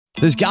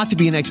There's got to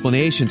be an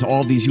explanation to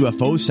all these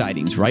UFO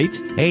sightings, right?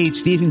 Hey,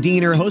 it's Stephen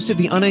Diener, host of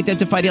the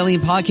Unidentified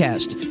Alien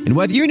Podcast. And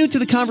whether you're new to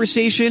the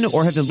conversation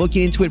or have been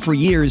looking into it for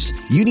years,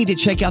 you need to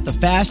check out the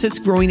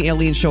fastest growing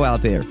alien show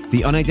out there,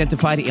 the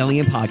Unidentified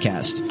Alien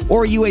Podcast,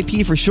 or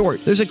UAP for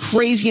short. There's a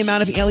crazy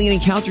amount of alien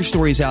encounter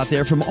stories out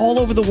there from all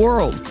over the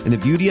world. And the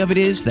beauty of it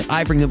is that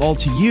I bring them all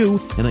to you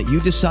and let you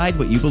decide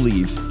what you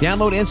believe.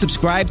 Download and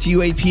subscribe to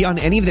UAP on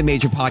any of the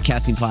major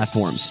podcasting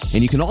platforms.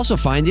 And you can also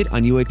find it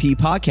on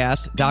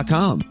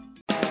UAPpodcast.com.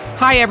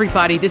 Hi,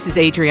 everybody. This is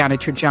Adriana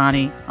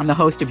Trajani. I'm the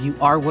host of You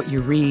Are What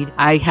You Read.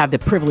 I have the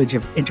privilege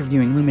of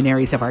interviewing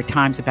luminaries of our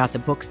times about the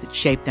books that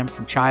shaped them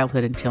from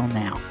childhood until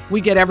now.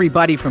 We get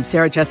everybody from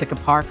Sarah Jessica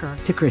Parker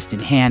to Kristen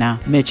Hanna,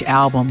 Mitch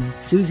Albom,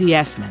 Susie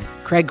Essman,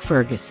 Craig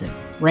Ferguson,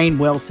 Rainn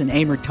Wilson,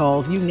 Amor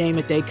Tolls, you name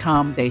it, they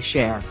come, they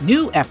share.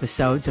 New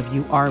episodes of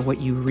You Are What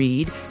You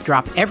Read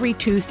drop every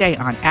Tuesday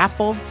on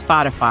Apple,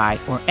 Spotify,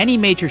 or any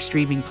major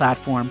streaming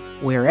platform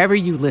wherever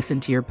you listen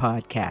to your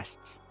podcasts.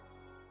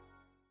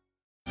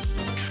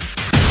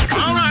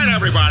 All right,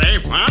 everybody,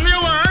 on the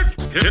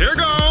alert. Here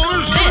goes.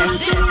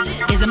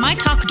 This is a My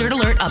Talk Dirt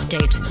Alert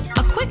update.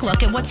 A quick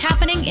look at what's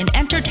happening in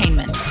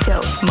entertainment.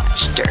 So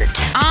much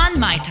dirt. On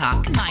My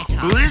Talk.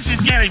 Well, this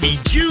is going to be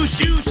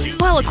juicy.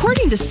 Well,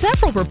 according to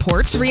several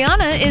reports,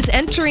 Rihanna is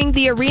entering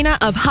the arena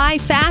of high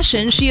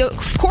fashion. She,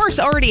 of course,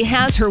 already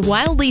has her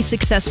wildly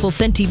successful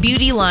Fenty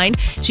Beauty line.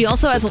 She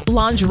also has a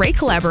lingerie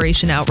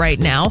collaboration out right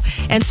now.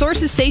 And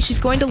sources say she's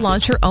going to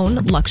launch her own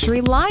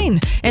luxury line.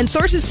 And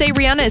sources say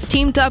Rihanna has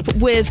teamed up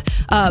with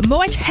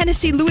Moet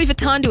Hennessy Louis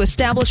Vuitton to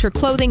establish her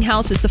clothing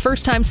house. It's the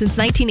first time since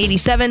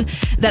 1987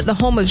 that the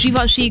home of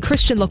Givenchy,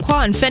 Christian Lacroix,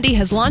 and Fendi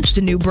has launched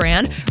a new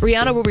brand.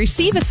 Rihanna will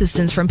receive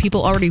assistance from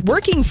people already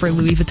working for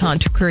Louis Vuitton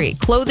to create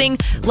clothing,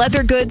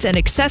 leather goods, and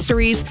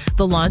accessories.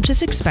 The launch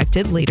is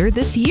expected later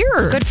this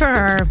year. Good for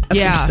her.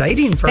 That's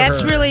exciting for her.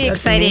 That's really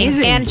exciting.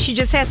 Amazing. And she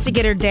just has to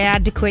get her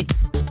dad to quit,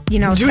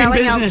 doing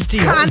selling out business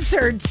deals.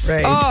 concerts.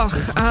 Right.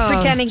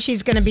 Pretending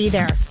she's going to be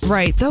there.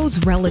 Right,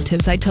 those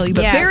relatives, I tell you.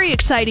 But Yes. very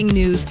exciting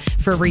news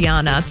for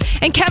Rihanna.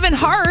 And Kevin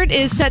Hart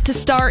is set to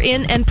star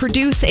in and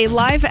produce a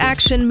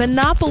live-action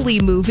Monopoly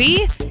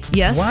movie.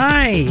 Yes.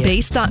 Why?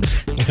 Based on...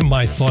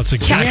 My thoughts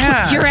again.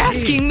 Yeah. You're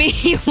asking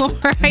me,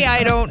 Laura.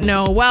 I don't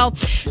know. Well,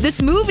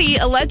 this movie,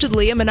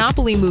 allegedly a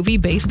Monopoly movie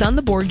based on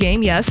the board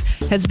game, yes,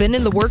 has been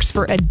in the works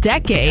for a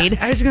decade.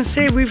 I was going to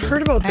say, we've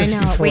heard about this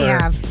before. We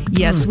have.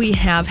 Yes, we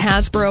have.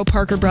 Hasbro,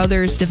 Parker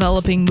Brothers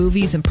developing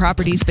movies and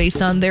properties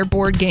based on their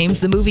board games.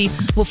 The movie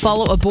will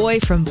follow a boy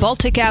from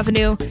Baltic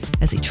Avenue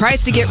as he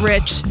tries to get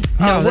rich.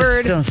 No This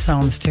word. still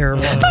sounds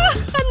terrible.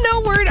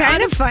 No word.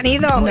 Kind of funny,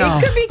 though. No.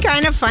 It could be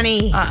kind of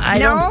funny. I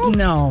don't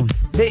know.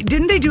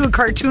 Didn't they do a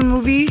cartoon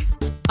movie?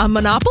 A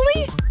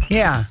Monopoly?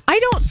 Yeah. I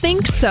don't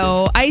think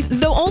so.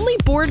 The only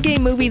board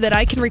game movie that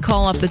I can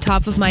recall off the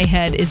top of my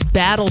head is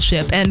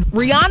Battleship, and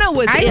Rihanna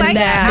was in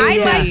that. I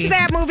movie. liked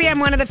that movie. I'm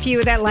one of the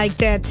few that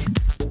liked it.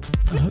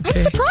 I'm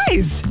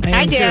surprised.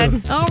 I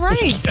did. All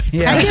right.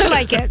 Yeah. I did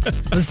like it.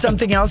 Was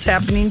something else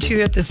happening to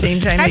you at the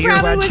same time that I you were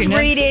probably was watching it?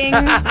 reading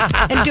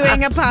and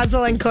doing a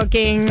puzzle and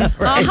cooking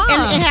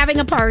and having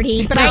a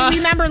party, but I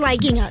remember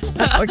liking it.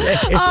 Okay.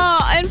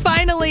 And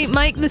finally,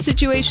 Mike the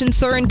Situation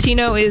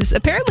Sorrentino is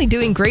apparently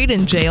doing great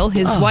in jail.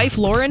 His wife,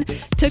 Lauren,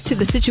 took to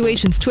the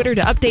Situation's Twitter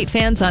to update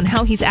fans on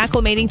how he's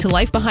acclimating to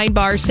life behind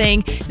bars,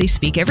 saying they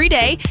speak every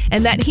day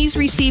and that he's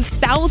received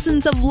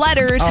thousands of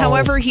letters.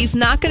 However, he's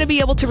not going to be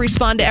able to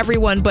respond to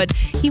everyone, but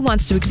he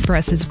wants to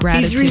express his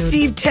gratitude. He's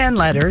received 10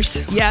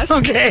 letters. Yes.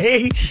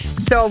 Okay.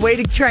 So, way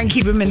to try and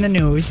keep him in the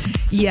news.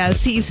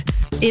 Yes, he's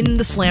in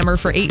the slammer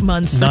for 8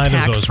 months for 9 of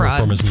tax those fraud.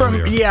 were from his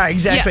lawyer. Yeah,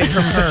 exactly. Yeah.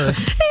 From her.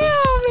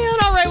 Oh,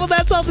 man. All right. Well,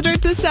 that's all the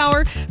dirt this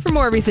hour. For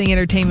more everything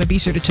entertainment, be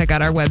sure to check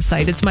out our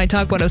website. It's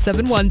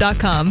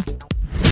mytalk1071.com.